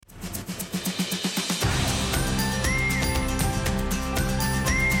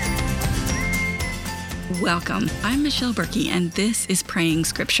Welcome. I'm Michelle Berkey, and this is Praying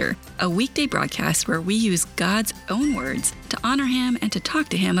Scripture, a weekday broadcast where we use God's own words to honor Him and to talk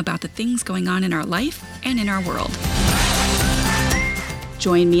to Him about the things going on in our life and in our world.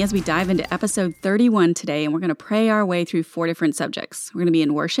 Join me as we dive into episode 31 today, and we're going to pray our way through 4 different subjects. We're going to be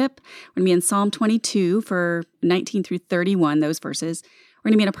in worship. We're going to be in Psalm 22 for 19 through 31, those verses. We're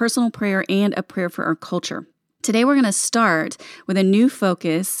going to be in a personal prayer and a prayer for our culture. Today, we're going to start with a new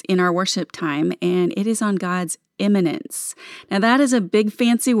focus in our worship time, and it is on God's immanence. Now, that is a big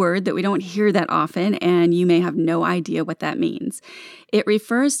fancy word that we don't hear that often, and you may have no idea what that means. It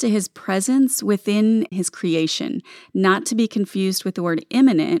refers to His presence within His creation, not to be confused with the word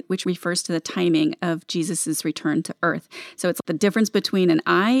imminent, which refers to the timing of Jesus' return to earth. So it's the difference between an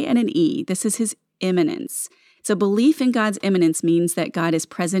I and an E. This is His immanence. So belief in God's immanence means that God is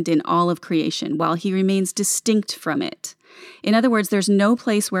present in all of creation while He remains distinct from it. In other words, there's no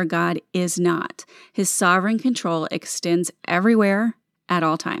place where God is not. His sovereign control extends everywhere at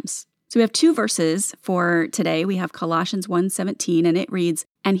all times. So we have 2 verses for today. We have Colossians 1:17, and it reads,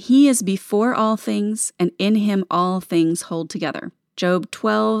 "And He is before all things, and in Him all things hold together." Job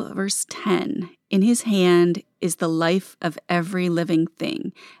 12, verse 10, "In His hand is the life of every living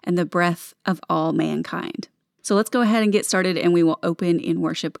thing, and the breath of all mankind." So let's go ahead and get started, and we will open in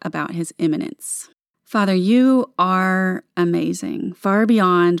worship about His immanence. Father, You are amazing, far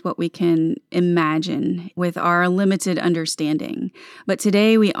beyond what we can imagine with our limited understanding. But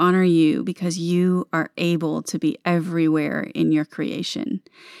today we honor You because You are able to be everywhere in Your creation.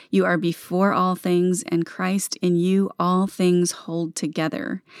 You are before all things, and Christ, in You all things hold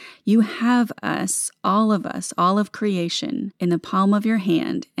together. You have us, all of creation, in the palm of Your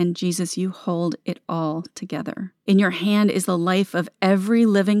hand, and Jesus, You hold it all together. In Your hand is the life of every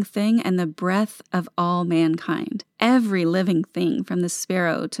living thing and the breath of all mankind. Every living thing, from the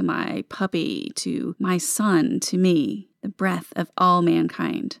sparrow to my puppy to my son to me, the breath of all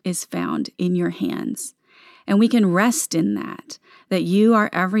mankind is found in Your hands. And we can rest in that You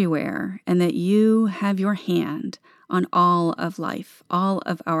are everywhere and that You have Your hand on all of life, all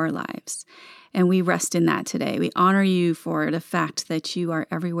of our lives. And we rest in that today. We honor You for the fact that You are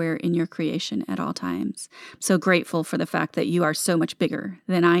everywhere in Your creation at all times. I'm so grateful for the fact that You are so much bigger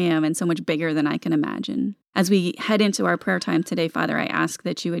than I am and so much bigger than I can imagine. As we head into our prayer time today, Father, I ask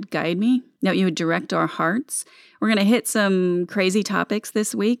that You would guide me, that You would direct our hearts. We're going to hit some crazy topics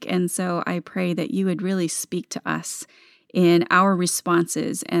this week, and so I pray that You would really speak to us in our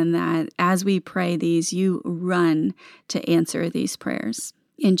responses, and that as we pray these, You run to answer these prayers.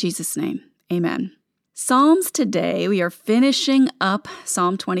 In Jesus' name. Amen. Psalms today, we are finishing up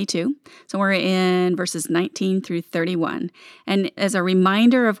Psalm 22. So we're in verses 19 through 31. And as a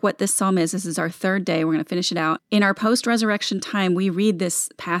reminder of what this psalm is, this is our 3rd day. We're going to finish it out. In our post-resurrection time, we read this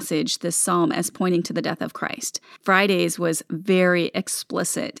passage, this psalm, as pointing to the death of Christ. Fridays was very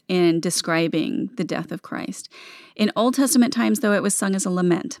explicit in describing the death of Christ. In Old Testament times, though, it was sung as a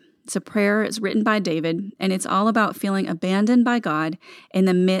lament. It's a prayer. It's written by David, and it's all about feeling abandoned by God in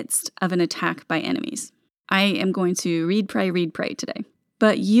the midst of an attack by enemies. I am going to read, pray today.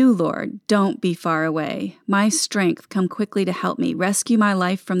 "But You, Lord, don't be far away. My strength, come quickly to help me. Rescue my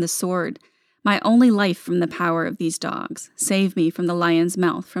life from the sword, my only life from the power of these dogs. Save me from the lion's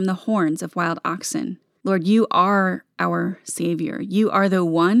mouth, from the horns of wild oxen. Lord, You are our Savior. You are the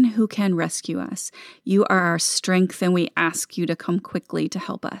one who can rescue us. You are our strength, and we ask You to come quickly to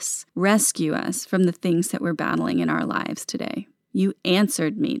help us. Rescue us from the things that we're battling in our lives today. You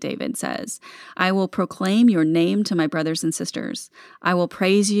answered me," David says. "I will proclaim Your name to my brothers and sisters. I will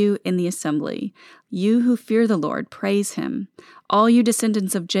praise You in the assembly. You who fear the Lord, praise Him. All you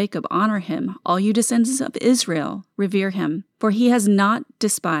descendants of Jacob, honor Him. All you descendants of Israel, revere Him. For He has not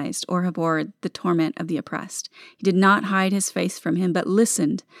despised or abhorred the torment of the oppressed. He did not hide His face from him, but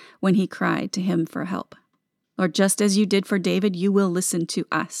listened when he cried to Him for help. Lord, just as You did for David, You will listen to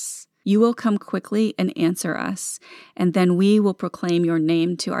us. You will come quickly and answer us, and then we will proclaim Your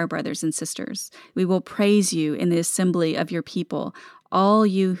name to our brothers and sisters. We will praise You in the assembly of Your people, all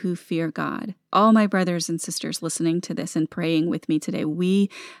you who fear God." All my brothers and sisters listening to this and praying with me today,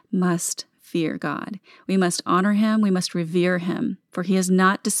 we must fear God. We must honor Him. We must revere Him, for He has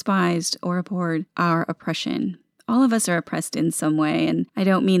not despised or abhorred our oppression. All of us are oppressed in some way, and I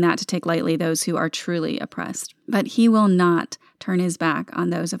don't mean that to take lightly those who are truly oppressed, but He will not turn His back on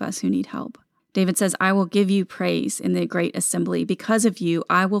those of us who need help. David says, "I will give You praise in the great assembly. Because of You,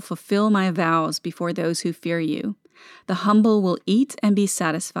 I will fulfill my vows before those who fear You. The humble will eat and be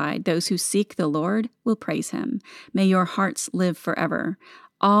satisfied. Those who seek the Lord will praise Him. May your hearts live forever.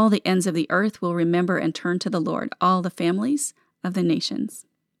 All the ends of the earth will remember and turn to the Lord, all the families of the nations."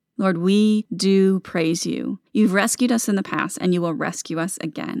 Lord, we do praise you. You've rescued us in the past, and you will rescue us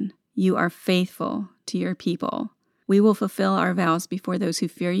again. You are faithful to your people. We will fulfill our vows before those who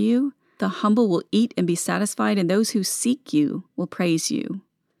fear you. The humble will eat and be satisfied, and those who seek you will praise you.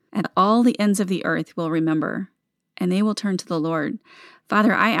 And all the ends of the earth will remember, and they will turn to the Lord.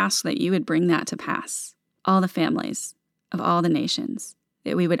 Father, I ask that you would bring that to pass, all the families of all the nations,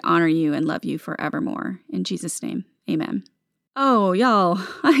 that we would honor you and love you forevermore. In Jesus' name, amen. Oh, y'all,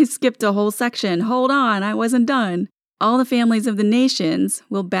 I skipped a whole section. Hold on, I wasn't done. All the families of the nations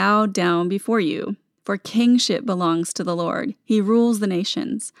will bow down before you, for kingship belongs to the Lord. He rules the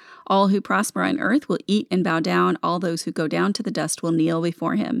nations. All who prosper on earth will eat and bow down. All those who go down to the dust will kneel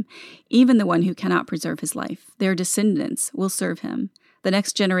before him, even the one who cannot preserve his life. Their descendants will serve him. The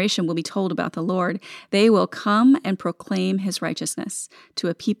next generation will be told about the Lord. They will come and proclaim his righteousness to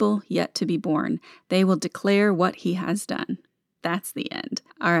a people yet to be born. They will declare what he has done. That's the end.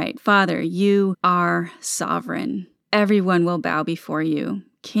 All right, Father, you are sovereign. Everyone will bow before you.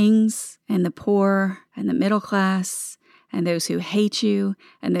 Kings and the poor and the middle class and those who hate you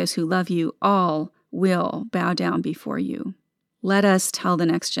and those who love you all will bow down before you. Let us tell the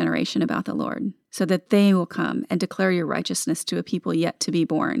next generation about the Lord so that they will come and declare your righteousness to a people yet to be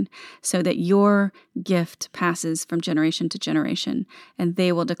born, so that your gift passes from generation to generation and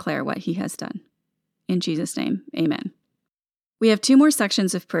they will declare what he has done. In Jesus' name, amen. We have 2 more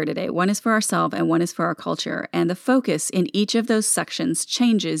sections of prayer today. One is for ourselves and one is for our culture. And the focus in each of those sections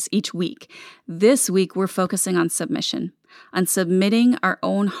changes each week. This week, we're focusing on submission, on submitting our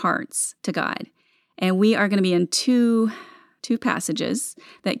own hearts to God. And we are going to be in two passages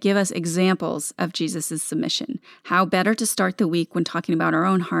that give us examples of Jesus' submission. How better to start the week when talking about our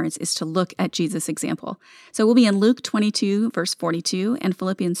own hearts is to look at Jesus' example. So we'll be in Luke 22, verse 42, and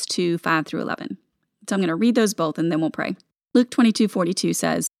Philippians 2, 5 through 11. So I'm going to read those both and then we'll pray. Luke 22:42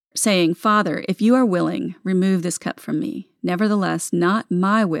 says, saying, Father, if you are willing, remove this cup from me. Nevertheless, not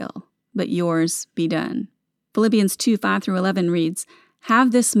my will, but yours be done. Philippians 2, 5 through 11 reads,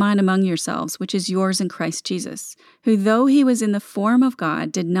 Have this mind among yourselves, which is yours in Christ Jesus, who though he was in the form of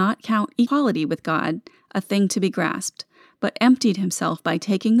God, did not count equality with God a thing to be grasped, but emptied himself by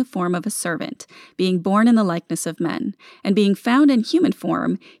taking the form of a servant, being born in the likeness of men. And being found in human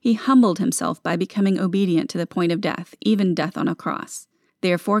form, he humbled himself by becoming obedient to the point of death, even death on a cross.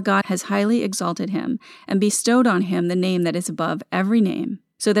 Therefore God has highly exalted him, and bestowed on him the name that is above every name,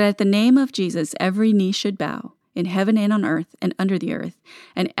 so that at the name of Jesus every knee should bow, in heaven and on earth and under the earth,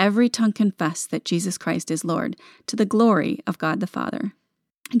 and every tongue confess that Jesus Christ is Lord, to the glory of God the Father.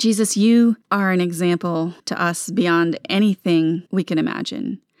 Jesus, you are an example to us beyond anything we can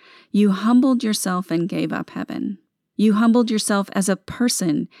imagine. You humbled yourself and gave up heaven. You humbled yourself as a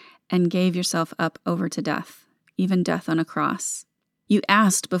person and gave yourself up over to death, even death on a cross. You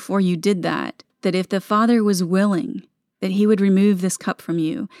asked before you did that if the Father was willing, that he would remove this cup from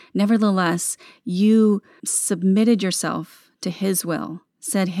you. Nevertheless, you submitted yourself to his will,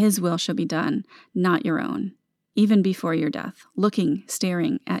 said his will shall be done, not your own. Even before your death,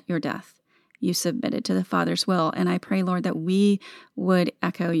 staring at your death, you submitted to the Father's will. And I pray, Lord, that we would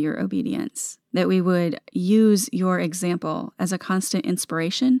echo your obedience, that we would use your example as a constant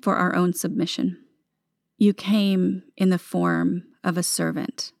inspiration for our own submission. You came in the form of a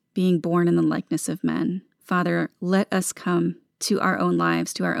servant, being born in the likeness of men. Father, let us come to our own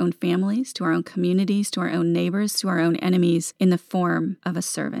lives, to our own families, to our own communities, to our own neighbors, to our own enemies in the form of a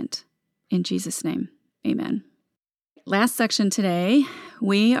servant. In Jesus' name, amen. Last section today,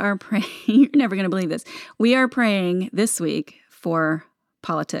 we are praying, you're never going to believe this, we are praying this week for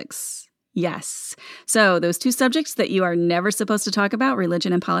politics. Yes. So those 2 subjects that you are never supposed to talk about,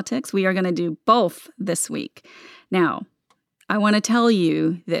 religion and politics, we are going to do both this week. Now, I want to tell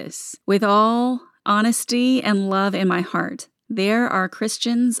you this, with all honesty and love in my heart, there are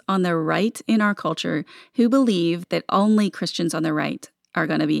Christians on the right in our culture who believe that only Christians on the right are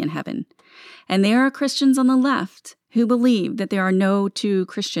going to be in heaven. And there are Christians on the left who believe that there are no 2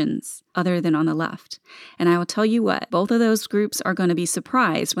 Christians other than on the left. And I will tell you what, both of those groups are going to be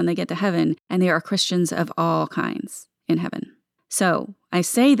surprised when they get to heaven, and there are Christians of all kinds in heaven. So I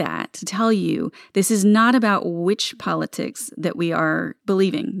say that to tell you this is not about which politics that we are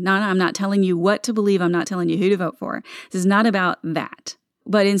believing. I'm not telling you what to believe. I'm not telling you who to vote for. This is not about that.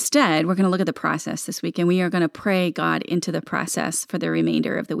 But instead, we're going to look at the process this week, and we are going to pray God into the process for the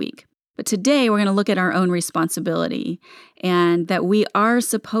remainder of the week. But today we're going to look at our own responsibility and that we are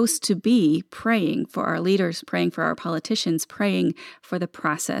supposed to be praying for our leaders, praying for our politicians, praying for the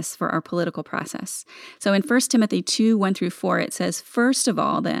process, for our political process. So in 1 Timothy 2:1-4, it says, "First of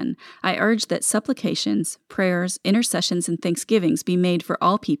all, then, I urge that supplications, prayers, intercessions, and thanksgivings be made for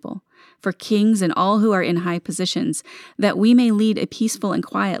all people, for kings and all who are in high positions, that we may lead a peaceful and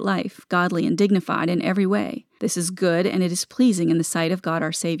quiet life, godly and dignified in every way. This is good, and it is pleasing in the sight of God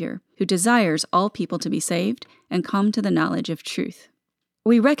our Savior, who desires all people to be saved and come to the knowledge of truth."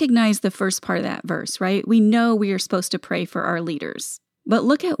 We recognize the first part of that verse, right? We know we are supposed to pray for our leaders. But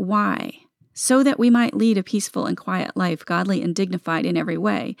look at why. So that we might lead a peaceful and quiet life, godly and dignified in every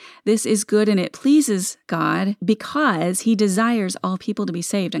way. This is good, and it pleases God because He desires all people to be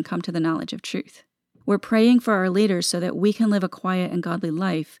saved and come to the knowledge of truth. We're praying for our leaders so that we can live a quiet and godly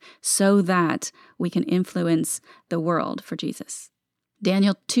life so that we can influence the world for Jesus.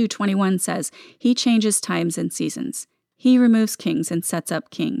 Daniel 2:21 says, "He changes times and seasons. He removes kings and sets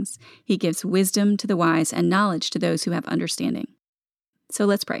up kings. He gives wisdom to the wise and knowledge to those who have understanding." So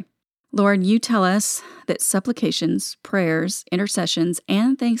let's pray. Lord, you tell us that supplications, prayers, intercessions,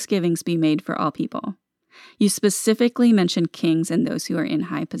 and thanksgivings be made for all people. You specifically mention kings and those who are in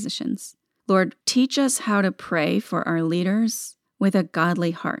high positions. Lord, teach us how to pray for our leaders with a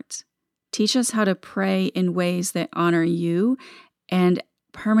godly heart. Teach us how to pray in ways that honor you and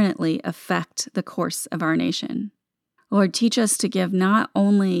permanently affect the course of our nation. Lord, teach us to give not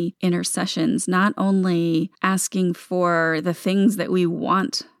only intercessions, not only asking for the things that we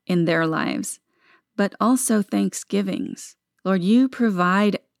want in their lives, but also thanksgivings. Lord, you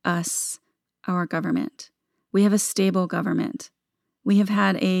provide us our government. We have a stable government. We have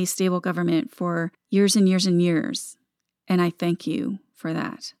had a stable government for years and years and years, and I thank you for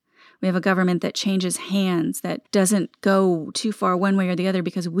that. We have a government that changes hands, that doesn't go too far one way or the other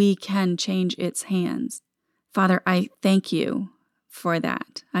because we can change its hands. Father, I thank you for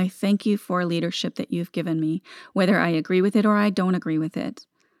that. I thank you for leadership that you've given me, whether I agree with it or I don't agree with it.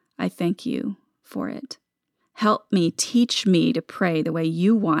 I thank you for it. Help me, teach me to pray the way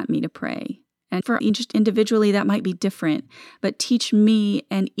you want me to pray. And for each individually, that might be different, but teach me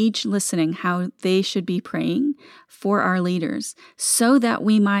and each listening how they should be praying for our leaders so that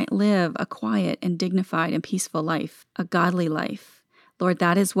we might live a quiet and dignified and peaceful life, a godly life. Lord,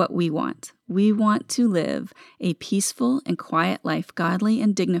 that is what we want. We want to live a peaceful and quiet life, godly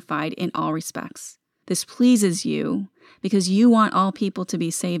and dignified in all respects. This pleases you because you want all people to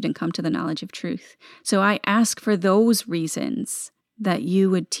be saved and come to the knowledge of truth. So I ask for those reasons that you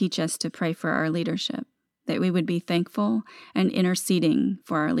would teach us to pray for our leadership, that we would be thankful and interceding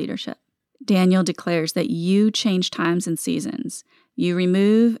for our leadership. Daniel declares that you change times and seasons. You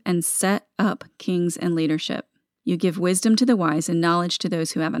remove and set up kings and leadership. You give wisdom to the wise and knowledge to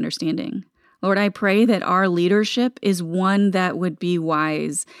those who have understanding. Lord, I pray that our leadership is one that would be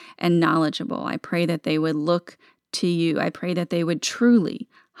wise and knowledgeable. I pray that they would look to you. I pray that they would truly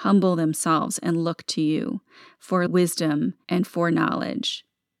humble themselves and look to you for wisdom and for knowledge.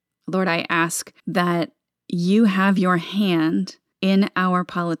 Lord, I ask that you have your hand in our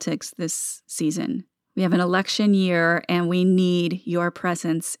politics this season. We have an election year and we need your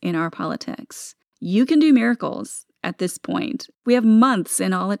presence in our politics. You can do miracles at this point. We have months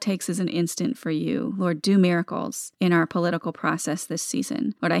and all it takes is an instant for you. Lord, do miracles in our political process this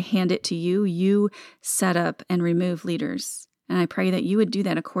season. Lord, I hand it to you. You set up and remove leaders. And I pray that you would do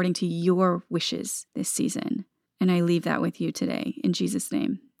that according to your wishes this season. And I leave that with you today. In Jesus'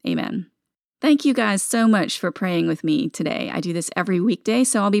 name, amen. Thank you guys so much for praying with me today. I do this every weekday,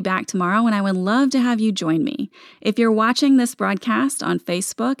 so I'll be back tomorrow, and I would love to have you join me. If you're watching this broadcast on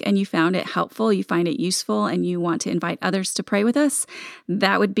Facebook and you found it helpful, you find it useful, and you want to invite others to pray with us,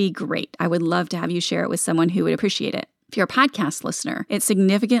 that would be great. I would love to have you share it with someone who would appreciate it. If you're a podcast listener, it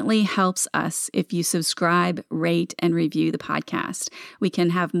significantly helps us if you subscribe, rate, and review the podcast. We can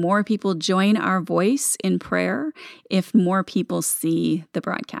have more people join our voice in prayer if more people see the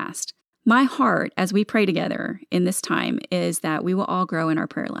broadcast. My heart, as we pray together in this time, is that we will all grow in our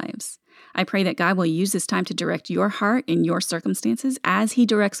prayer lives. I pray that God will use this time to direct your heart in your circumstances as He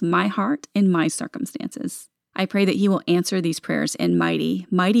directs my heart in my circumstances. I pray that He will answer these prayers in mighty,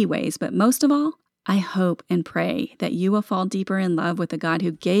 mighty ways, but most of all, I hope and pray that you will fall deeper in love with the God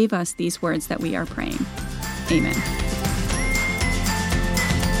who gave us these words that we are praying. Amen.